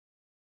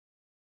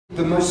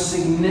The most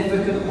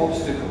significant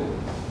obstacle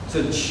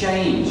to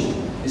change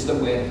is that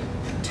we're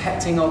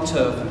protecting our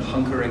turf and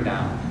hunkering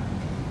down,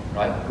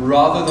 right?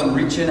 Rather than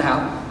reaching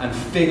out and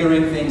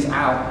figuring things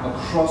out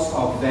across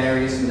our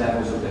various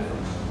levels of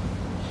difference,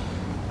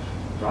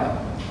 right?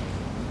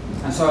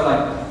 And so,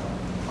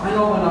 I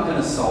know we're not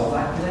going to solve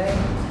that today,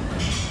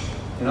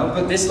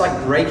 but this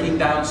breaking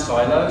down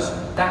silos,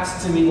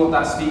 that's to me what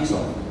that speaks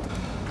of,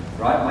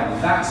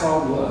 right? That's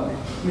our work.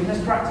 I mean,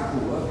 there's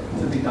practical work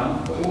to be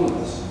done for all of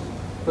us.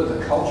 But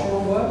the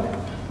cultural work,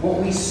 what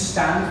we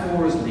stand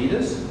for as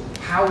leaders,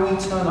 how we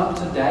turn up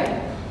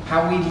today,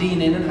 how we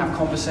lean in and have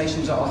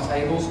conversations at our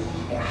tables,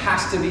 it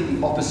has to be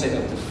the opposite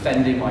of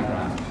defending my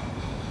ground.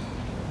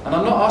 And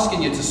I'm not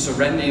asking you to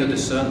surrender your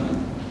discernment,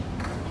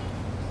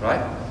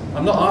 right?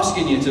 I'm not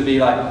asking you to be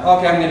like,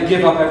 okay, I'm going to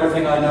give up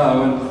everything I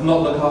know and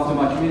not look after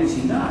my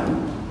community.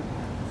 No.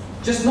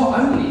 Just not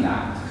only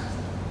that,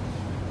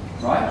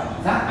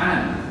 right? That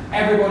and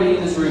everybody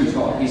in this room's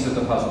got a piece of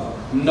the puzzle.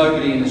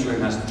 Nobody in this room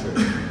has the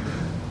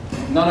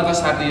truth. None of us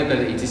have the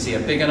ability to see a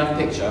big enough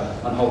picture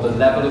and hold the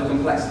level of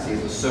complexity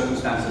of the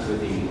circumstances we're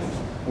dealing with.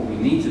 What we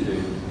need to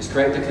do is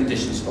create the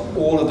conditions for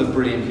all of the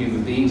brilliant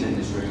human beings in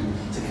this room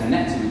to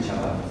connect to each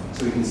other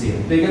so we can see a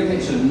bigger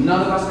picture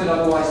none of us could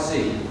otherwise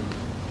see,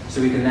 so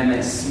we can then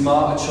make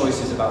smarter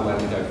choices about where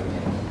we go from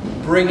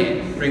here. Bring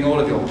it. Bring all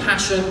of your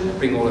passion,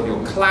 bring all of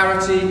your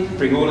clarity,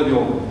 bring all of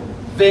your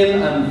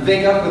vim and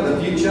vigor for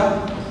the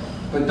future,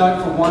 but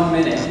don't for 1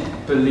 minute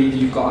believe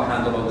you've got a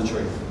handle on the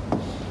truth,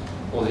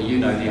 or that you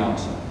know the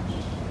answer.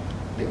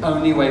 The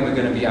only way we're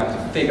going to be able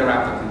to figure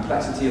out the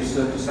complexity of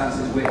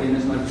circumstances we're in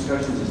as Nova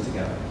Scotians is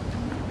together.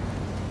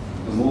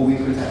 The more we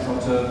protect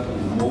our turf,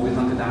 and the more we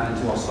hunker down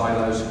into our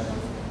silos,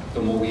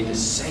 the more we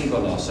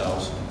disable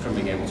ourselves from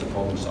being able to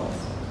problem solve.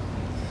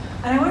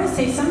 And I want to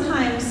say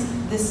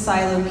sometimes this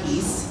silo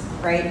piece,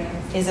 right,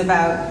 is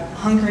about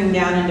hunkering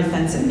down and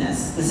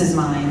defensiveness. This is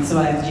mine, so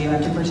I have to do, I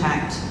have to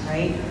protect,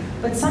 right?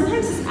 But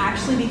sometimes it's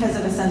actually because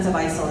of a sense of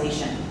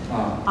isolation.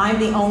 I'm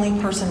the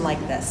only person like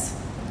this.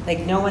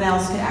 No one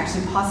else could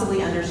actually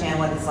possibly understand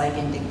what it's like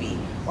in Digby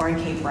or in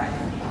Cape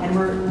Breton. And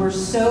we're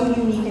so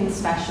unique and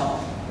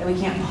special that we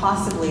can't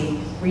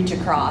possibly reach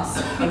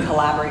across and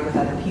collaborate with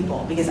other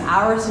people, because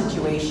our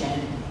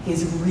situation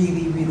is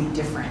really, really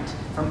different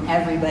from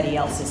everybody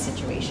else's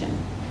situation.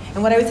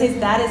 And what I would say is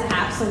that is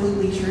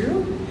absolutely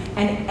true,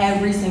 and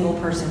every single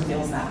person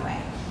feels that way.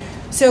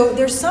 So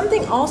there's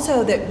something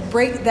also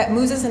that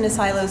moves us into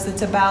silos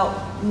that's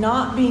about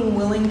not being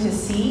willing to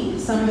see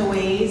some of the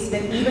ways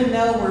that even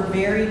though we're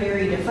very,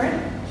 very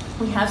different,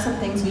 we have some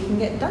things we can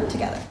get done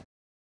together.